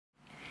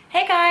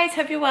Hey guys,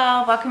 hope you're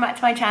well. Welcome back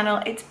to my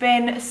channel. It's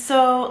been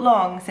so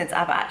long since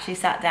I've actually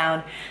sat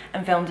down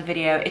and filmed a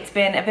video. It's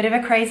been a bit of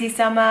a crazy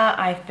summer.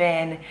 I've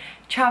been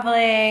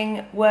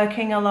traveling,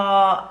 working a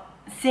lot,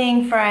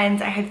 seeing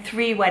friends. I had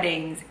 3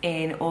 weddings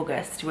in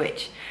August,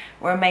 which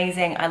were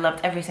amazing. I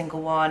loved every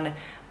single one,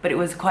 but it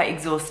was quite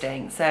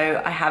exhausting.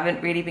 So I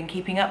haven't really been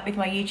keeping up with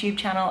my YouTube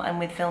channel and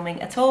with filming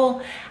at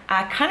all.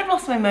 I kind of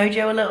lost my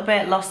mojo a little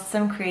bit, lost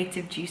some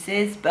creative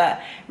juices,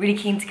 but really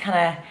keen to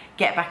kind of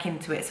get back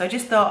into it. So I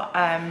just thought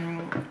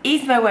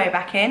ease my way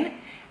back in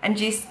and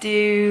just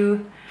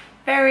do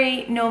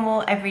very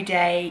normal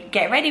everyday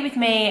get ready with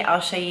me.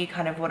 I'll show you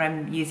kind of what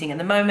I'm using at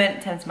the moment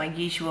in terms of my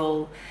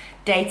usual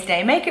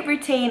day-to-day makeup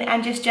routine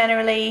and just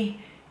generally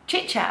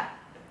chit chat.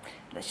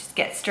 Let's just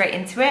get straight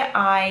into it.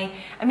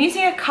 I'm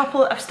using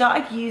I've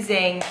started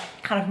using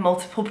kind of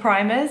multiple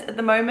primers at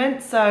the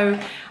moment. So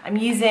I'm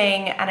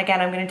using, and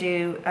again, I'm gonna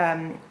do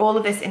all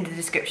of this in the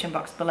description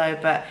box below,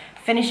 but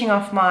finishing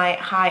off my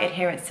high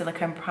adherence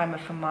silicone primer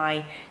for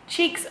my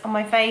cheeks on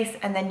my face,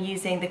 and then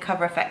using the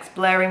Cover FX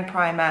blurring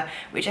primer,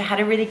 which I had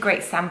a really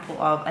great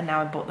sample of, and now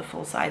I bought the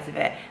full size of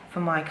it for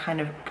my kind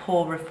of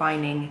pore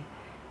refining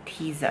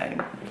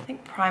T-zone. I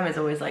think primer's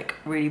always like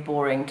really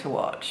boring to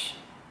watch.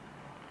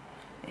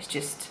 It's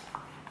just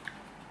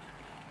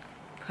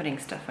putting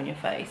stuff on your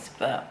face,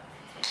 but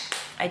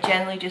I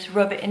generally just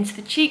rub it into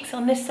the cheeks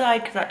on this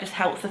side because that just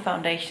helps the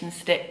foundation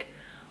stick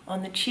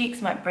on the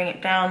cheeks, might bring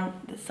it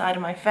down the side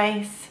of my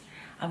face.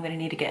 I'm gonna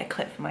need to get a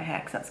clip for my hair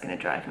because that's gonna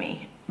drive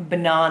me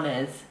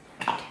bananas.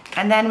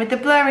 And then with the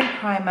blurring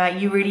primer,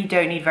 you really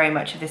don't need very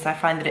much of this. I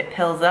find that it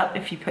pills up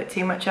if you put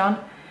too much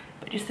on,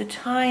 but just the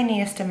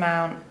tiniest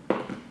amount,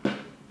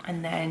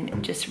 and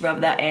then just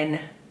rub that in.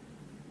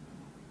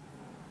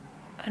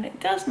 And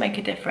it does make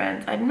a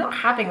difference. I'm not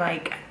having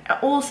like,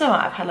 all summer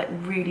I've had like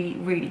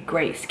really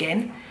great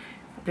skin.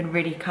 I've been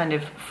really kind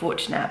of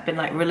fortunate. I've been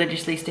like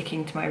religiously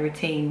sticking to my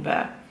routine,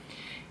 but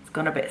it's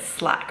gone a bit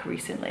slack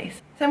recently.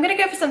 So I'm gonna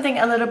go for something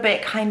a little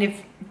bit kind of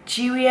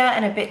dewier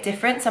and a bit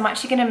different. So I'm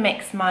actually gonna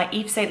mix my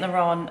Yves Saint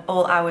Laurent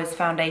All Hours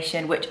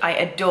Foundation, which I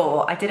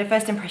adore. I did a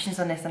first impressions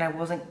on this and I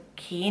wasn't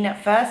keen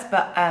at first,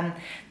 but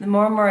the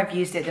more and more I've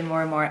used it, the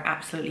more and more I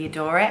absolutely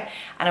adore it.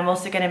 And I'm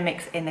also gonna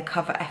mix in the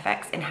Cover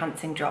FX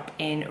Enhancing Drop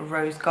in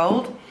Rose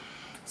Gold.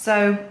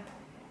 So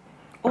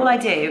all I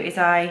do is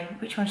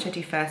which one should I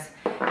do first?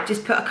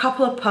 Just put a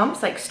couple of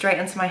pumps like straight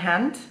onto my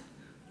hand,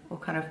 or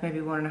kind of maybe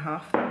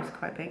 1.5, that was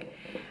quite big.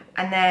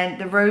 And then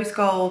the rose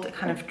gold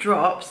kind of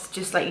drops,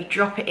 just like you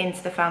drop it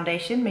into the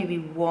foundation, maybe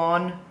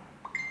one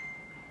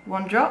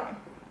drop.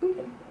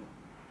 Ooh.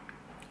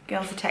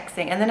 Girls are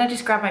texting. And then I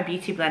just grab my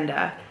beauty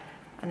blender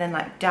and then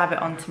like dab it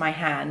onto my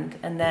hand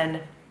and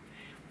then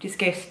just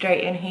go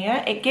straight in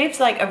here. It gives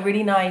like a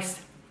really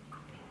nice,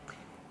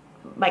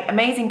 like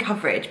amazing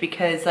coverage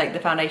because like the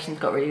foundation's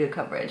got really good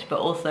coverage, but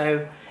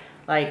also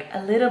like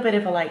a little bit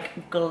of a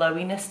like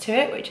glowiness to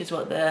it, which is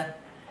what the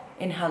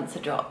enhancer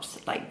drops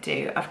like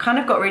do. I've kind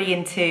of got really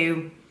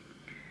into,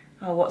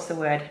 oh, what's the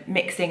word?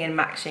 Mixing and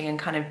matching and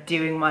kind of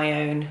doing my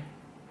own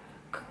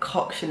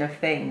concoction of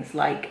things.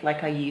 Like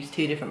I use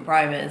 2 different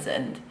primers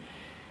and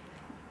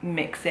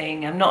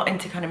mixing. I'm not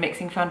into kind of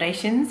mixing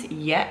foundations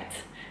yet,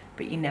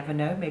 but you never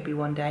know, maybe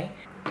one day.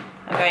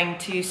 I'm going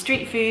to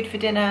street food for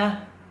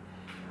dinner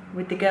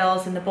with the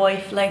girls and the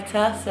boyf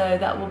later, so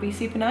that will be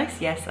super nice.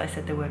 Yes, I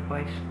said the word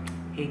boyf.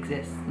 He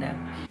exists, no.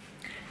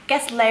 I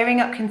guess layering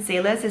up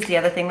concealers is the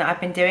other thing that I've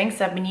been doing.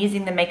 So I've been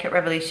using the Makeup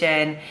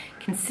Revolution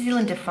Conceal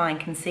and Define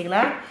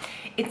Concealer.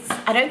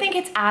 I don't think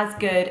it's as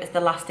good as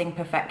the Lasting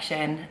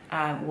Perfection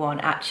one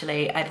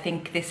actually. I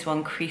think this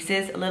one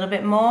creases a little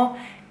bit more,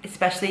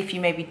 especially if you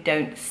maybe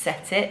don't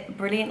set it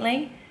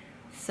brilliantly.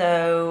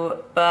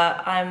 So,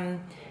 but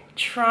I'm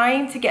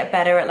trying to get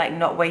better at like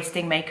not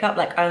wasting makeup,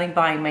 like only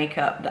buying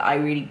makeup that I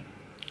really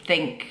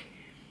think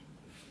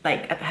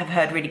like I have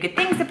heard really good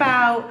things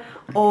about,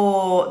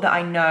 or that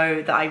I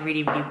know that I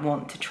really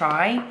want to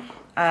try.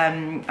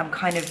 I'm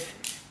kind of,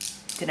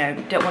 you know,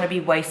 don't want to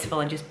be wasteful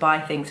and just buy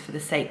things for the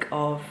sake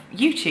of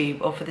YouTube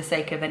or for the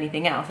sake of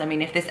anything else. I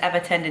mean, if this ever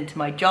turned into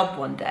my job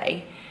one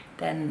day,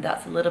 then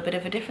that's a little bit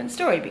of a different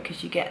story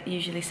because you get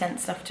usually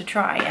sent stuff to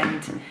try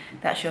and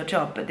that's your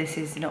job, but this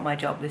is not my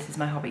job, this is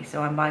my hobby,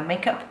 so I'm buying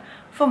makeup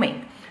for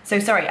me. So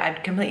sorry, I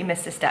completely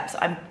missed a step. So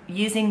I'm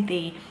using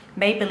the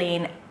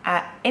Maybelline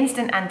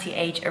Instant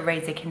Anti-Age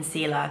Eraser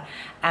Concealer,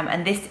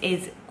 and this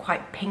is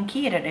quite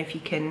pinky. I don't know if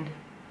you can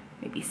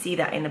maybe see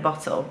that in the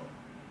bottle,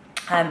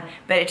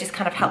 but it just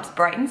kind of helps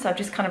brighten. So I've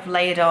just kind of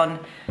layered on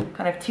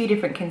kind of 2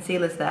 different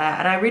concealers there,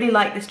 and I really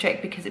like this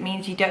trick because it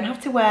means you don't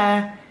have to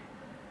wear,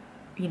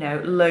 you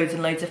know, loads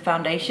and loads of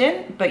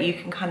foundation, but you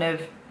can kind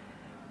of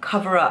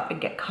cover up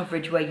and get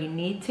coverage where you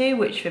need to,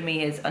 which for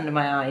me is under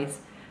my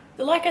eyes.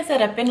 So like I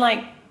said, I've been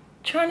like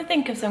trying to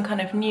think of some kind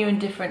of new and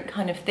different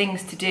kind of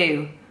things to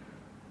do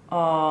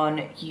on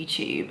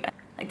YouTube,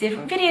 like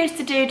different videos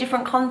to do,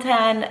 different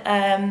content.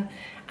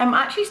 I'm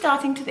actually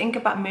starting to think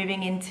about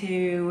moving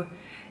into,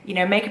 you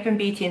know, makeup and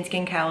beauty and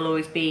skincare will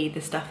always be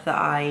the stuff that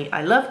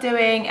I love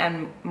doing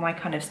and my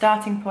kind of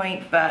starting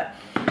point, but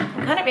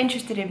I'm kind of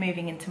interested in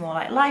moving into more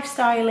like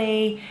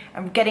lifestyle-y.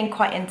 I'm getting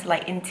quite into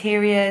like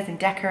interiors and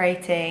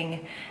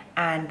decorating,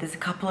 and there's a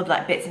couple of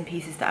like bits and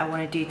pieces that I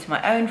want to do to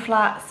my own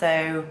flat.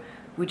 So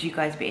would you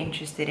guys be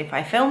interested if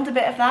I filmed a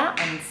bit of that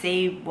and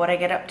see what I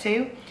get up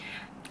to?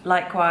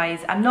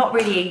 Likewise, I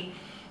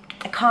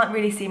can't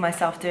really see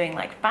myself doing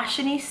like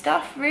fashion-y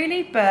stuff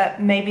really,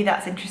 but maybe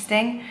that's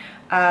interesting.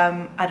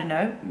 I don't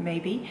know,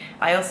 maybe.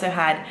 I also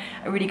had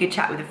a really good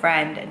chat with a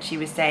friend, and she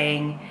was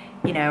saying,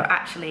 you know,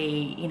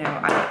 actually, you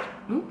know,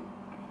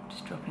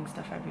 just dropping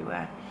stuff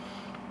everywhere.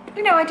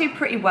 You know, I do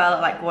pretty well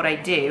at like what I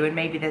do, and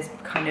maybe there's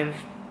kind of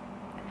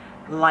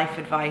life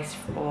advice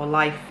or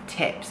life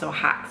tips or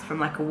hacks from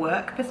like a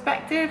work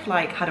perspective.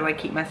 Like, how do I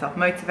keep myself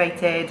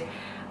motivated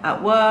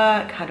at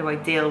work? How do I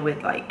deal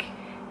with like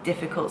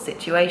difficult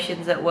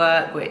situations at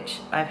work, which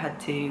I've had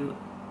to,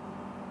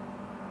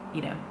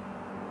 you know,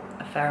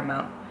 a fair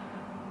amount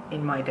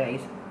in my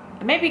days.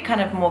 And maybe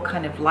kind of more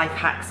kind of life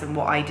hacks and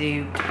what I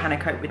do to kind of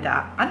cope with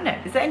that. I don't know,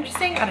 is that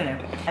interesting? I don't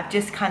know. I've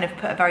just kind of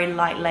put a very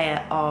light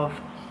layer of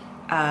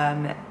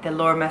the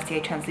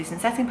Mercier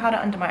translucent setting powder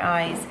under my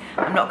eyes.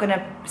 I'm not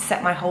gonna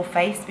set my whole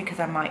face because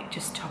I might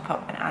just top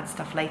up and add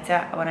stuff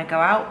later when I go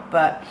out,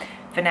 but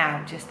for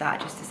now, just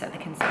that, just to set the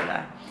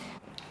concealer.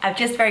 I've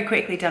just very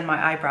quickly done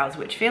my eyebrows,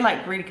 which feel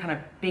like really kind of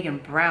big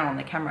and brown on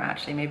the camera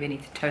actually. Maybe I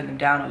need to tone them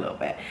down a little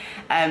bit.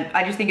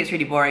 I just think it's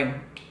really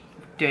boring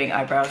doing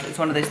eyebrows. It's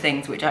one of those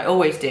things which I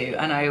always do,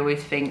 and I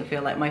always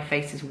feel like my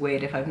face is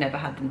weird if I've never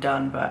had them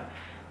done, but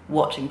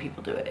watching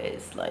people do it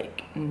is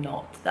like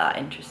not that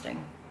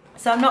interesting.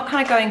 So I'm not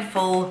kind of going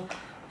full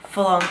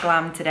on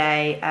glam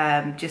today,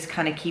 just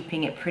kind of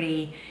keeping it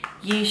pretty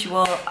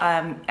usual.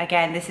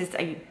 Again, this is,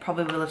 you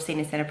probably will have seen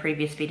this in a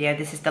previous video,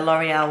 this is the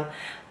L'Oreal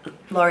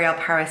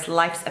Paris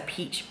Life's a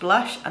Peach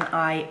blush, and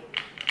I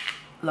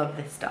love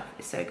this stuff.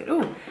 It's so good.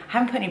 Ooh, I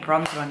haven't put any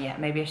bronzer on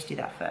yet. Maybe I should do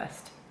that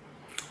first.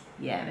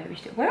 Yeah, maybe we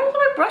should. Where are all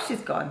my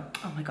brushes gone?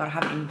 Oh my god, I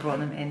haven't even brought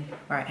them in.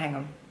 Right, hang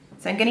on.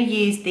 So I'm gonna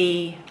use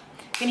the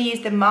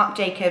Marc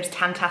Jacobs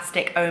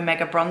Tantastic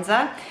Omega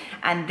bronzer,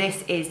 and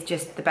this is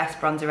just the best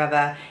bronzer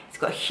ever. It's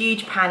got a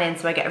huge pan in,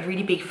 so I get a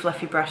really big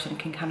fluffy brush and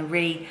can kind of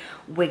really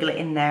wiggle it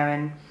in there,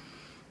 and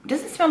it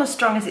doesn't smell as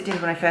strong as it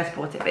did when I first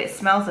bought it, but it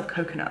smells of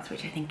coconuts,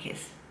 which I think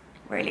is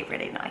really,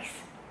 really nice.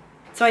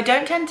 So I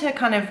don't tend to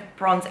kind of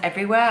bronze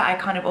everywhere. I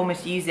kind of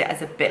almost use it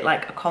as a bit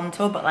like a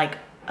contour, but like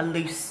a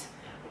loose,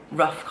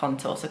 rough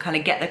contour. So kind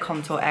of get the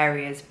contour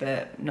areas,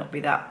 but not be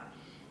that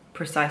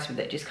precise with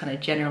it. Just kind of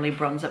generally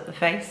bronze up the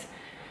face.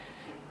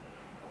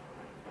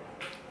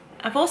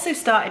 I've also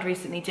started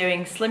recently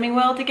doing Slimming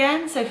World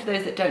again. So for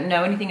those that don't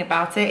know anything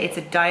about it, it's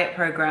a diet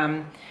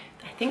program,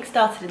 I think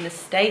started in the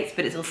States,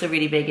 but it's also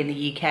really big in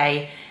the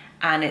UK.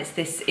 And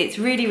it's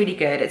really, really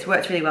good. It's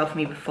worked really well for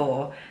me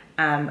before.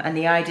 And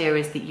the idea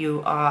is that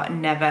you are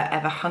never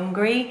ever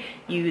hungry.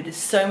 There's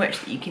so much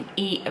that you can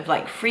eat of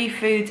like free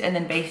foods, and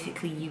then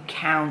basically you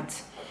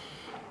count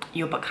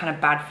your kind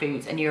of bad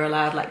foods, and you're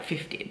allowed like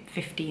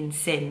 15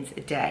 sins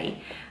a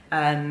day.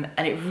 And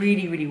it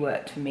really, really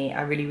worked for me.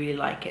 I really, really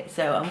like it.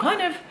 So I'm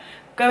kind of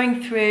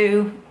going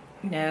through,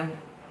 you know,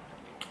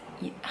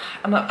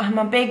 I'm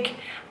a big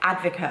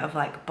advocate of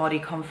like body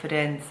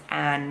confidence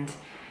and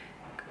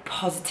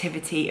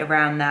positivity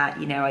around that.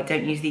 You know, I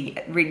don't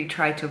really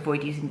try to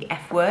avoid using the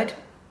F word,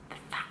 the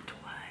fat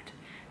word,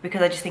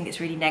 because I just think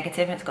it's really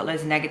negative and it's got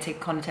loads of negative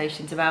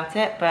connotations about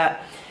it. But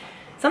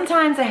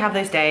sometimes I have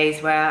those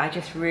days where I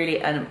just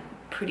really am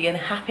pretty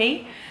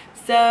unhappy.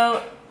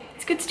 So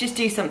it's good to just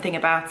do something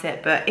about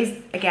it. But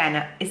is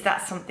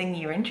that something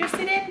you're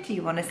interested in? Do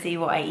you want to see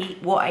what I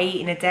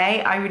eat in a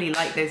day? I really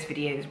like those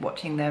videos,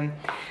 watching them.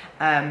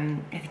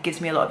 It gives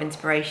me a lot of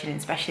inspiration,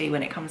 especially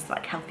when it comes to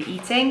like healthy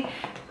eating,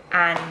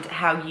 and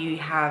how you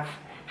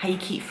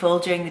keep full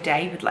during the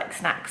day with like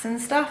snacks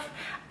and stuff.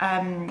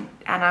 And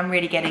I'm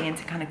really getting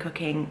into kind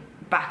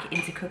of back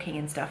into cooking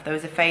and stuff. There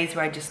was a phase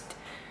where I just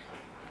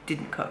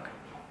didn't cook.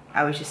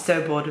 I was just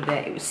so bored with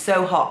it. It was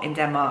so hot in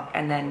Denmark,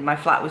 and then my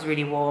flat was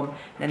really warm,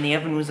 then the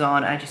oven was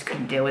on, and I just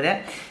couldn't deal with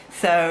it.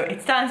 So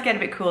it's starting to get a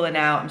bit cooler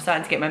now. I'm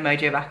starting to get my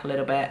mojo back a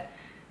little bit.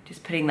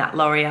 Just putting that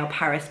L'Oreal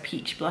Paris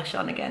Peach blush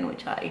on again,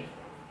 which I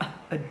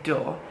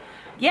adore.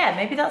 Yeah,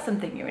 maybe that's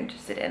something you're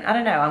interested in. I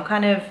don't know, I'm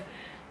kind of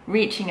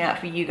reaching out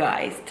for you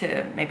guys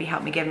to maybe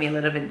help me, give me a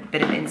little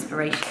bit of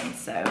inspiration.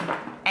 So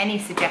any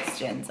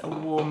suggestions are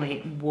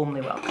warmly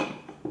welcome.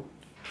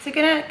 So I'm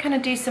gonna kind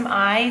of do some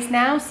eyes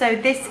now. So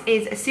this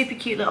is a super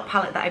cute little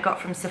palette that I got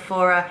from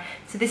Sephora.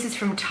 So this is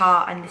from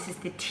Tarte, and this is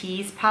the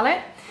Tease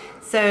palette.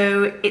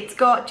 So it's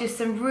got just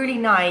some really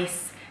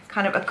nice,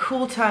 kind of a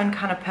cool tone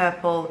kind of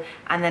purple,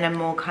 and then a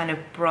more kind of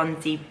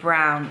bronzy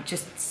brown,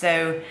 just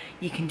so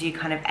you can do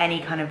kind of any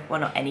kind of,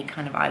 well, not any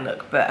kind of eye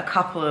look, but a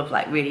couple of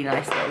like really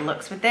nice little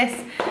looks with this.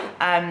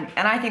 And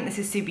I think this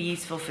is super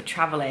useful for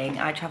traveling.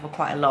 I travel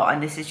quite a lot,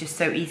 and this is just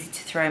so easy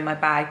to throw in my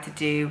bag to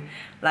do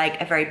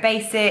like a very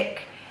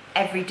basic,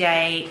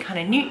 everyday kind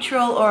of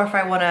neutral, or if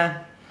I want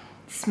to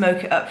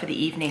smoke it up for the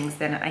evenings,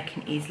 then I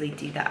can easily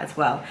do that as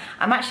well.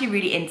 I'm actually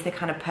really into the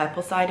kind of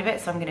purple side of it,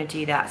 so I'm going to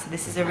do that. So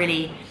this is a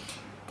really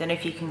Don't know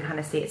if you can kind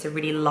of see, it's a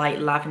really light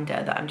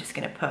lavender that I'm just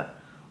gonna put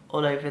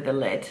all over the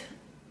lid.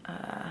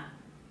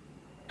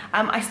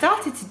 I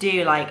started to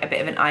do like a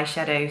bit of an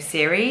eyeshadow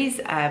series.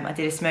 I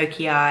did a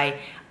smoky eye.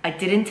 I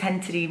did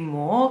intend to do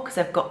more because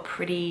I've got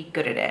pretty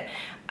good at it.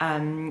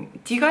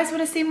 Do you guys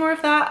want to see more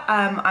of that?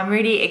 I'm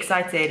really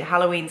excited.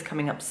 Halloween's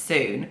coming up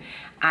soon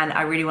and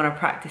I really want to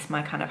practice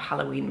my kind of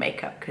Halloween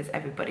makeup because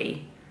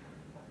everybody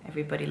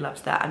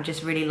loves that. I'm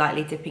just really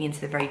lightly dipping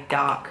into the very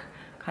dark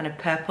kind of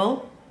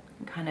purple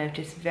and kind of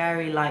just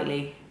very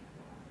lightly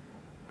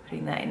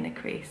putting that in the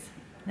crease.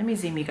 Let me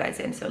zoom you guys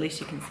in so at least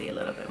you can see a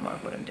little bit more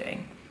of what I'm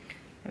doing.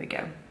 There we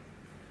go.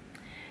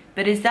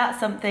 But is that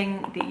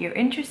something that you're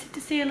interested to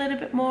see a little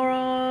bit more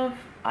of?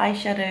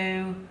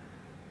 Eyeshadow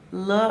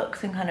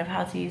looks and kind of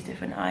how to use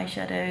different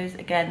eyeshadows.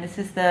 Again, this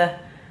is I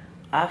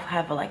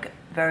have like a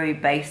very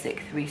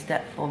basic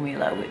 3-step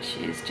formula, which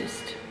is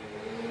just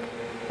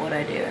what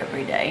I do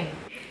every day.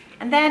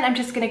 And then I'm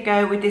just gonna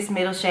go with this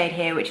middle shade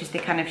here, which is the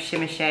kind of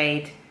shimmer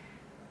shade.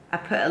 I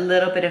put a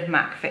little bit of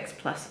MAC Fix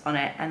Plus on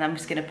it, and I'm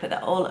just gonna put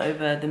that all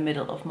over the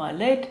middle of my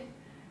lid,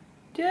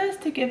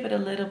 just to give it a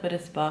little bit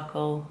of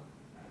sparkle.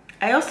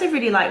 I also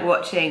really like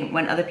watching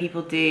when other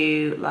people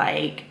do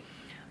like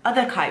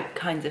other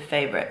kinds of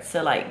favorites.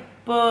 So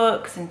like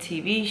books and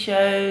TV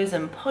shows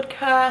and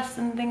podcasts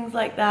and things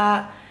like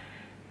that.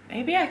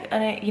 Maybe I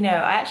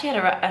actually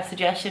had a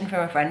suggestion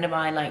from a friend of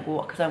mine, like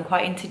what, because I'm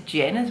quite into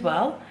gin as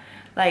well.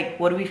 Like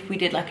what if we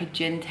did like a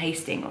gin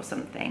tasting or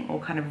something,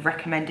 or kind of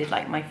recommended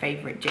like my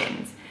favorite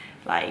gins.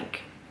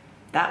 Like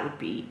that would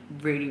be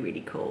really,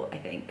 really cool, I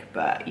think.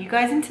 But you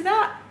guys into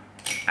that?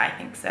 I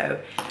think so.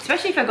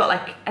 Especially if I got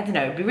like, I don't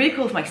know, it'd be really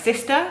cool if my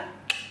sister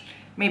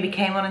maybe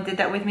came on and did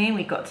that with me and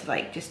we got to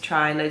like just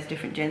try loads of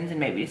different gins and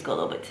maybe just got a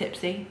little bit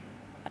tipsy.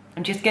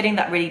 I'm just getting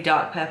that really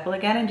dark purple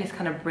again and just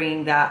kind of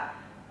bringing that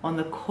on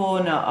the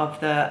corner of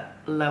the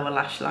lower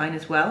lash line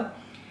as well.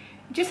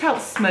 It just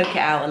helps smoke it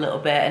out a little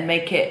bit and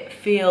make it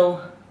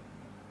feel,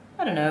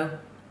 I don't know,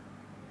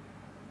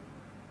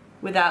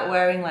 without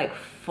wearing like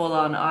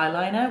full-on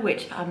eyeliner,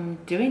 which I'm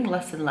doing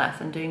less and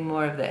less. I'm doing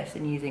more of this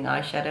and using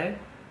eyeshadow.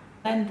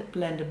 Blend,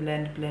 blend,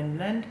 blend, blend,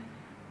 blend.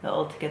 That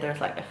all together is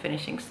like a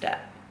finishing step.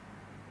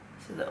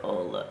 So that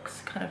all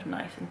looks kind of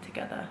nice and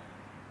together.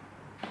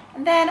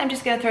 And then I'm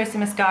just gonna throw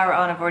some mascara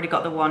on. I've already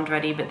got the wand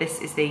ready, but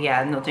this is the,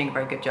 I'm not doing a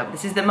very good job.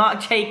 This is the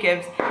Marc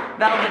Jacobs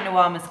Velvet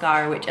Noir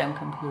Mascara, which I'm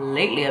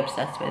completely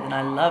obsessed with and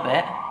I love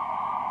it.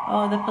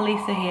 Oh, the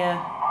police are here.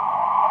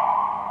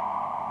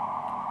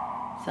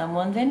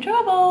 Someone's in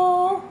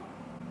trouble.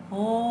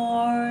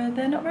 Or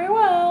they're not very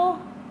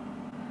well.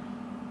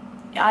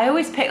 I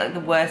always pick like the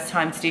worst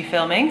time to do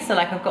filming. So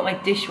like I've got my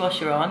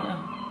dishwasher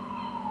on.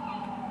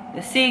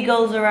 The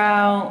seagulls are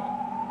out.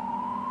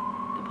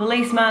 The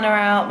policemen are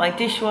out. My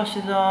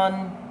dishwasher's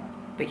on.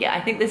 But yeah,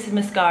 I think this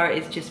mascara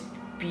is just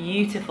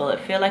beautiful. I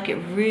feel like it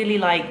really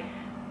like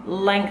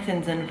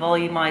lengthens and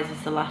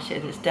volumizes the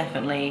lashes. It's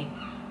definitely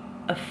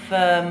a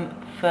firm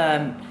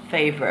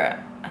favorite.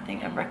 I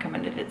think I've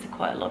recommended it to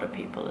quite a lot of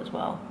people as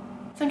well.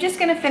 So I'm just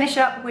going to finish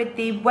up with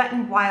the Wet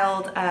n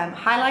Wild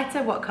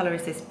highlighter. What color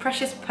is this?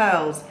 Precious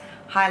Pearls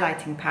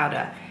highlighting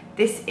powder.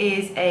 This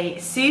is a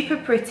super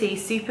pretty,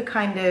 super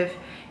kind of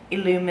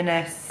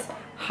illuminous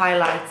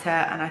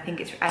highlighter, and I think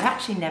I've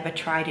actually never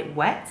tried it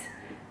wet,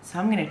 so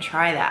I'm going to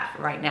try that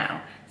right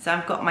now. So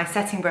I've got my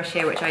setting brush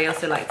here, which I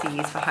also like to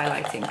use for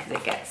highlighting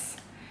because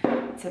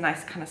it's a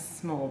nice kind of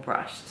small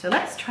brush. So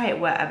let's try it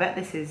wet. I bet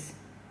this is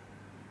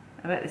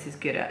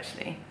good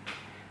actually.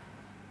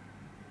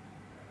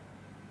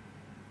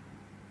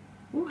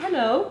 Ooh,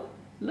 hello.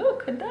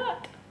 Look at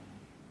that.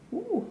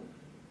 Ooh.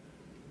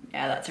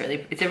 Yeah,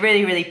 it's a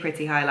really, really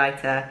pretty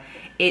highlighter.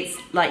 It's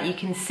like you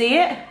can see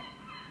it,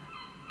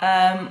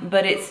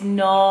 but it's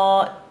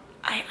not,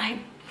 I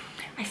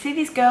see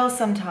these girls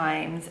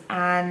sometimes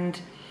and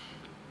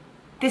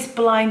this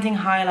blinding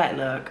highlight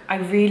look, I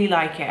really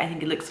like it. I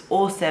think it looks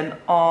awesome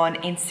on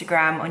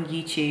Instagram, on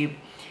YouTube,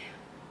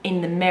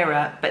 in the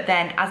mirror, but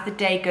then as the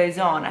day goes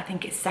on, I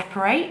think it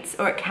separates,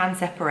 or it can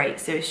separate,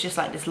 so it's just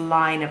like this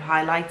line of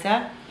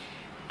highlighter,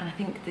 and I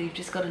think that you've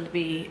just got to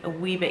be a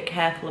wee bit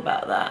careful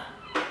about that.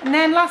 And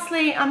then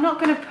lastly, I'm not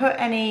going to put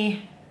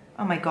any,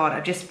 oh my god,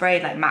 I've just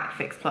sprayed like MAC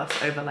Fix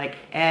Plus over like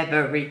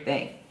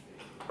everything.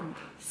 I'm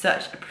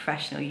such a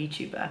professional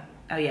YouTuber.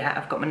 Oh yeah,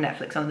 I've got my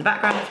Netflix on in the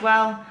background as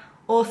well.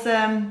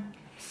 Awesome,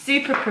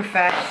 super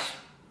profesh.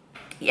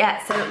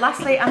 Yeah, so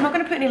lastly, I'm not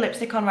going to put any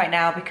lipstick on right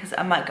now because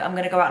I'm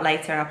going to go out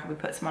later and I'll probably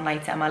put some on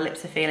later, and my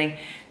lips are feeling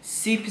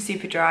super,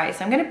 super dry.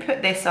 So I'm going to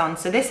put this on.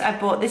 So this I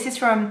bought, this is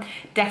from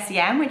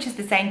Deciem, which is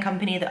the same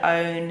company that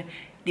own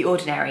The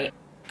Ordinary.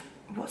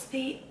 What's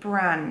the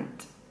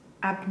brand?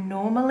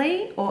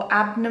 Abnomaly or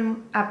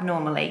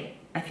Abnomaly,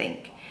 I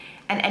think.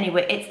 And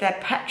anyway, it's their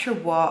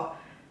Petrowat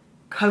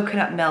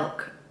coconut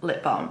milk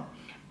lip balm.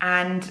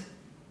 And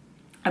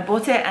I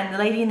bought it, and the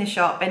lady in the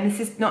shop, and this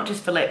is not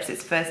just for lips,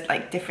 it's for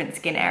like different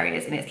skin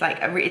areas, and it's like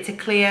it's a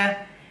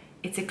clear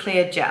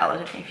gel. I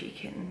don't know if you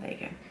can, there you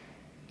go.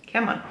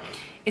 Come on.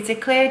 It's a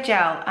clear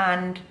gel,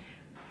 and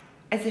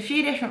It's a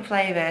few different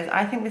flavors.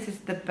 I think this is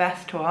the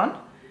best one.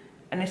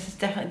 And this is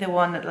definitely the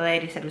one that the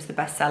lady said was the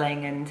best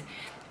selling. And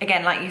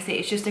again, like you see,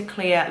 it's just a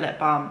clear lip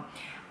balm.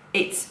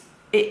 It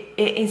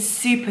is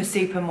super,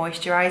 super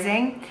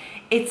moisturizing.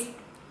 It's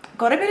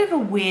got a bit of a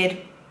weird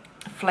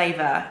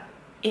flavor.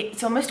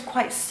 It's almost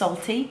quite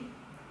salty.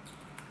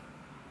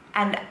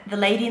 And the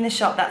lady in the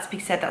shop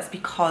said that's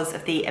because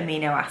of the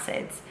amino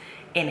acids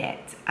in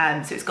it.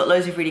 So it's got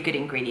loads of really good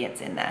ingredients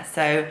in there.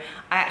 So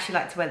I actually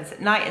like to wear this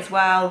at night as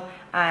well.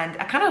 And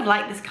I kind of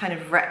like this kind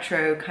of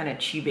retro kind of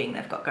tubing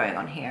they've got going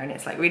on here. And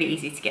it's like really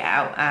easy to get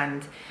out,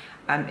 and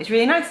it's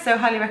really nice. So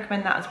highly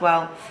recommend that as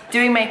well.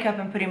 Doing makeup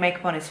and putting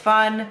makeup on is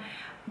fun.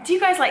 Do you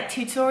guys like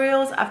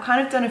tutorials? I've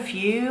kind of done a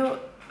few,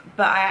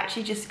 but I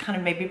actually just kind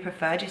of maybe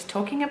prefer just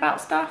talking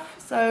about stuff.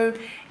 So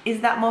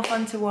is that more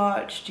fun to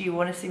watch? Do you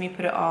want to see me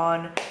put it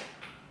on?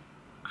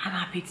 I'm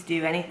happy to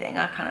do anything.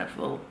 I kind of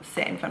will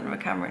sit in front of a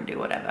camera and do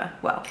whatever.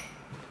 Well,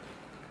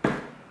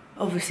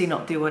 obviously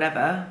not do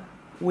whatever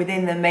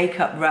within the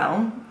makeup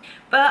realm.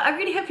 But I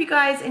really hope you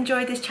guys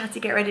enjoyed this chatty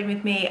get ready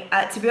with me.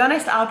 To be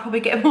honest, I'll probably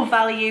get more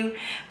value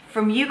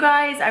from you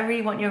guys. I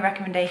really want your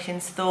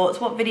recommendations, thoughts.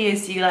 What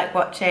videos do you like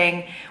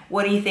watching?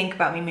 What do you think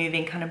about me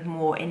moving kind of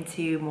more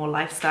into more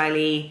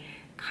lifestyle-y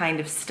kind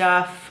of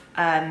stuff,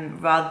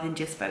 rather than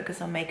just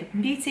focus on makeup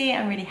and beauty?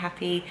 I'm really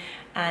happy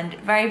and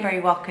very, very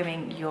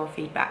welcoming your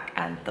feedback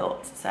and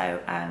thoughts. So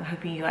I'm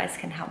hoping you guys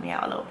can help me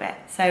out a little bit.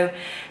 So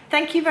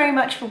thank you very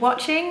much for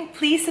watching.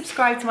 Please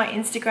subscribe to my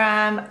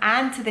Instagram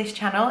and to this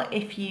channel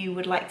if you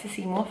would like to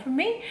see more from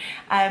me,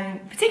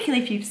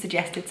 particularly if you've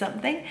suggested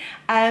something.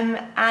 And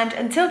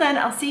until then,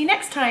 I'll see you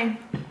next time.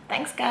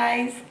 Thanks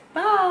guys,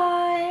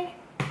 bye.